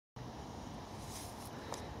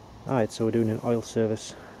Alright, so we're doing an oil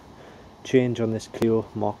service change on this Clio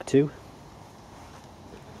Mk2.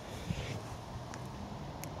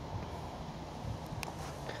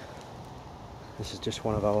 This is just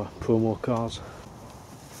one of our promo cars.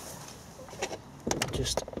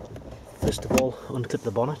 Just first of all unclip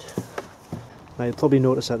the bonnet. Now you'll probably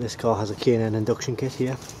notice that this car has a K&N induction kit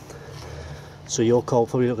here, so your car will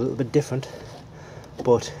probably look a little bit different,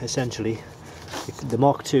 but essentially the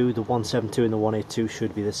Mk2, the 172 and the 182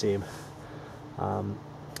 should be the same.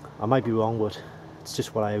 I might be wrong, but it's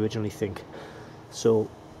just what I originally think. So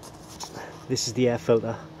this is the air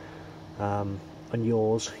filter. On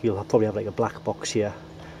yours you'll probably have like a black box here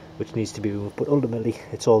which needs to be removed, but ultimately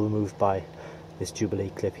it's all removed by this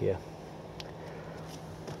Jubilee clip here.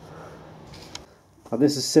 And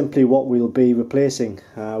this is simply what we'll be replacing.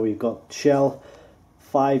 We've got Shell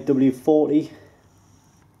 5W40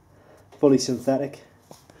 fully synthetic.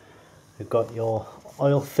 We've got your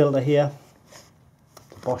oil filter here,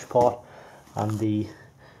 the Bosch part, and the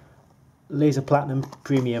Laser Platinum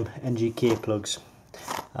Premium NGK plugs.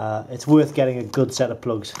 It's worth getting a good set of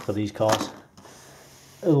plugs for these cars,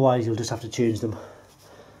 otherwise you'll just have to change them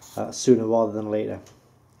sooner rather than later.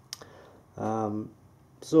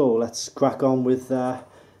 So let's crack on with,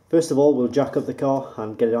 first of all we'll jack up the car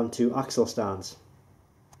and get it onto axle stands.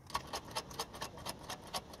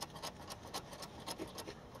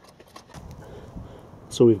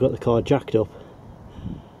 So we've got the car jacked up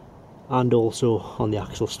and also on the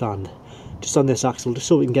axle stand, just on this axle, just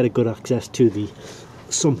so we can get a good access to the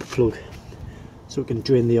sump plug, so we can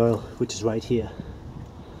drain the oil, which is right here.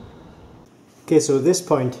 Okay, so at this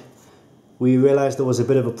point we realised there was a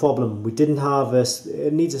bit of a problem. We didn't have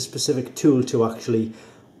it needs a specific tool to actually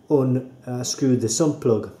unscrew the sump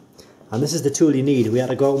plug, and this is the tool you need. We had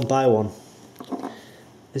to go out and buy one.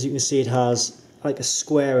 As you can see, it has like a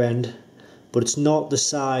square end, but it's not the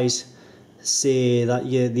size, say, that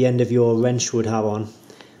the end of your wrench would have on.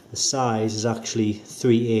 The size is actually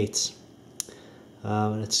 3/8,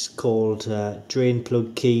 and it's called drain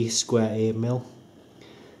plug key square 8mm.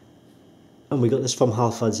 And we got this from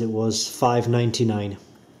Halfords. It was $5.99.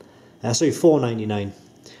 Sorry, $4.99.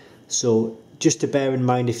 So just to bear in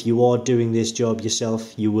mind, if you are doing this job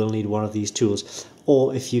yourself, you will need one of these tools.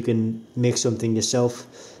 Or if you can make something yourself,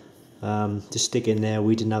 just stick in there.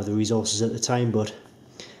 We didn't have the resources at the time, but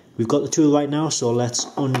we've got the tool right now, so let's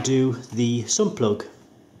undo the sump plug.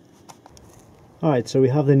 Alright, so we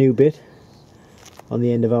have the new bit on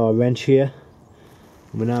the end of our wrench here.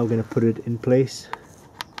 We're now going to put it in place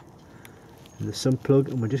in the sump plug,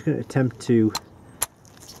 and we're just going to attempt to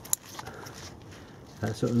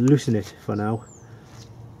sort of loosen it for now.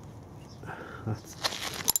 That's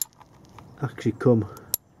actually come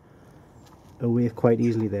away quite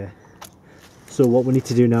easily there. So what we need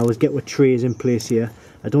to do now is get our trays in place here.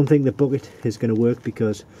 I don't think the bucket is going to work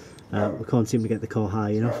because we can't seem to get the car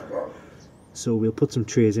high enough. So we'll put some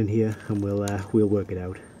trays in here and we'll work it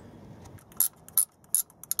out.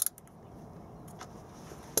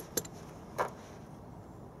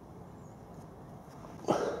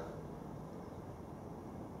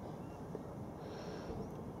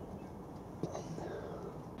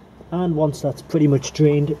 And once that's pretty much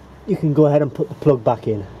drained, you can go ahead and put the plug back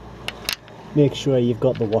in. Make sure you've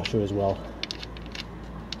got the washer as well.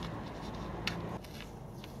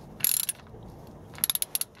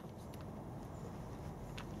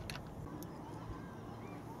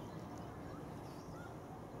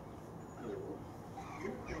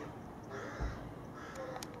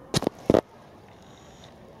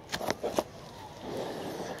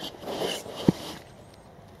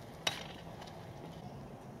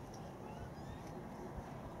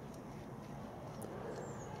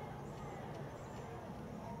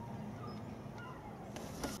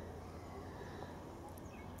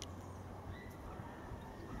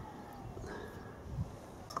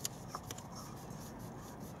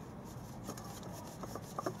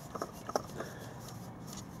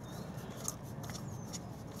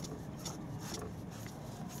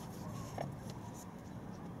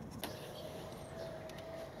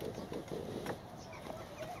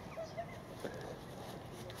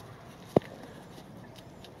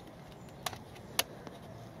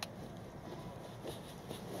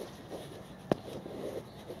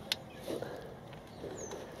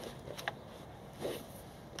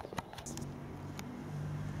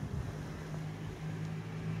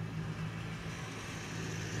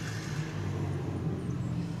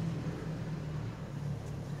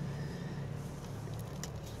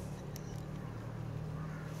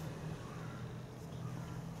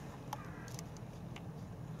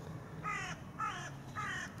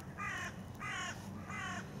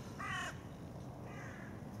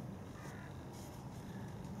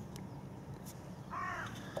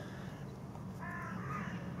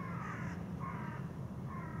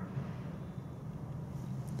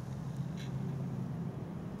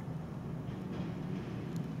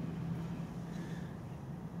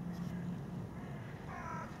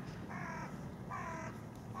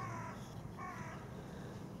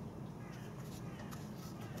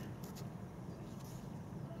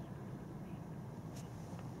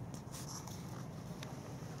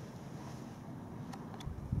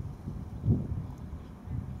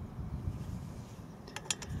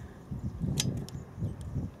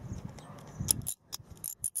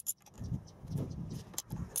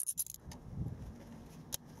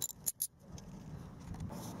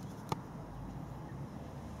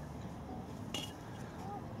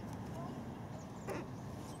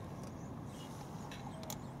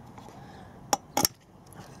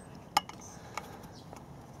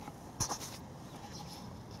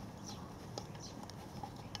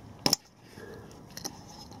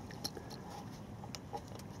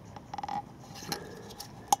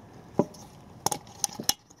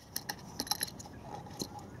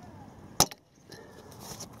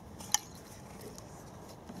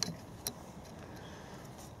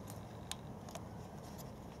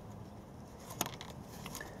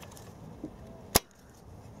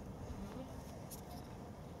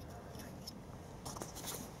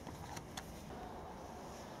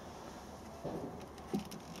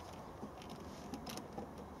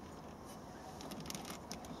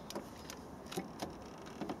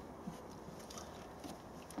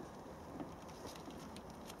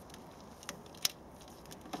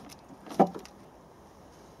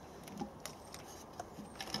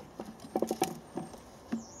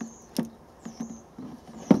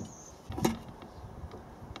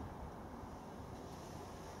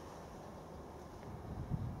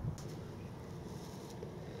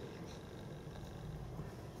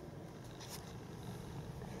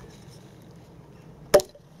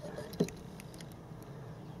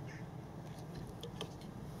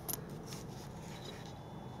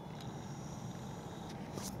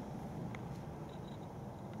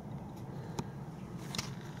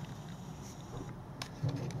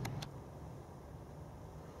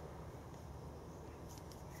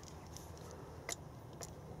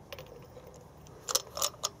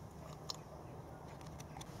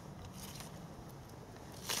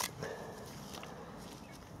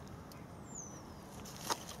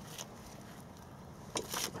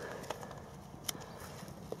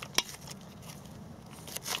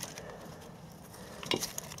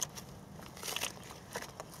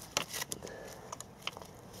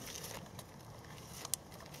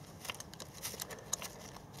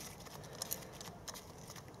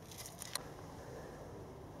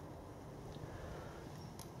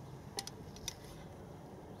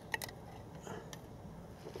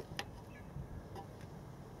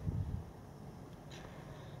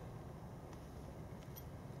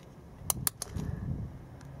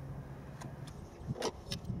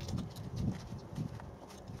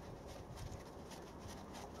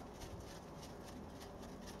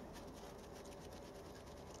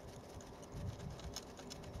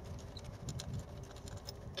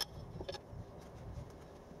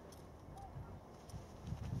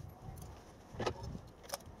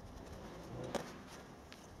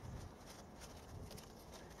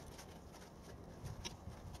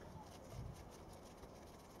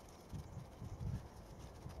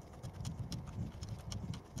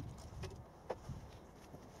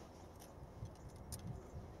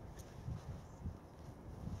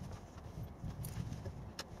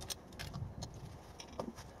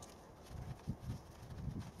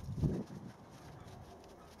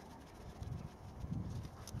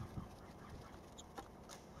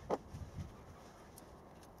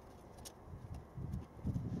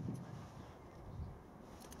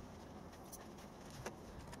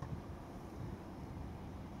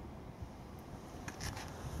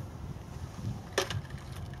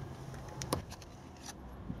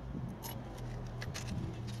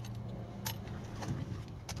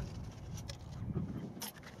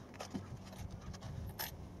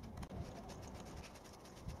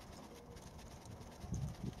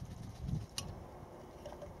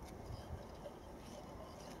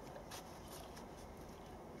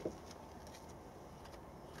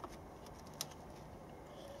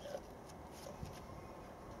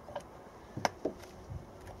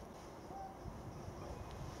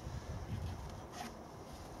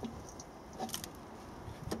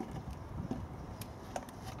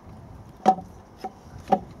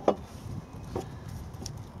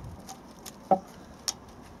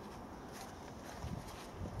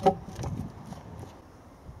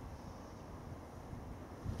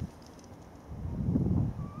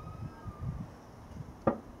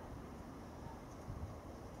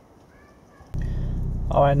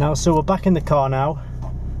 Alright, now so we're back in the car now.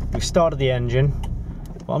 We've started the engine.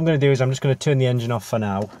 What I'm going to do is I'm just going to turn the engine off for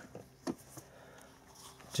now,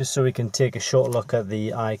 just so we can take a short look at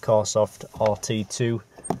the iCarSoft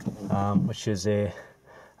RT2, which is a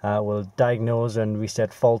will diagnose and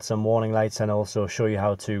reset faults and warning lights, and also show you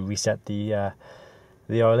how to reset the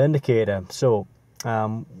oil indicator. So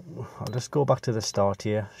I'll just go back to the start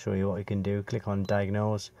here, show you what you can do. Click on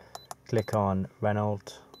diagnose, click on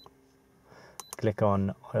Renault, click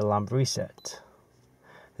on oil lamp reset.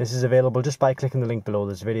 This is available just by clicking the link below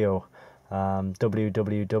this video,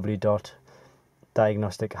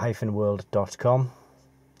 www.diagnostic-world.com.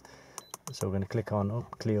 So we're going to click on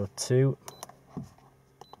Clio 2.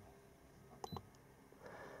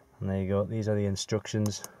 And there you go, these are the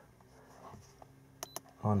instructions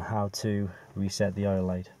on how to reset the oil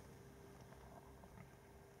light.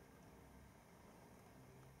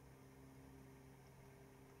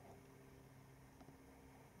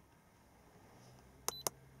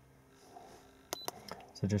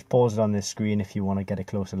 So just pause it on this screen if you want to get a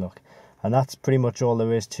closer look. And that's pretty much all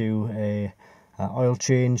there is to a oil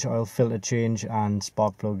change, oil filter change and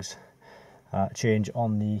spark plugs change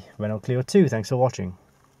on the Renault Clio 2. Thanks for watching.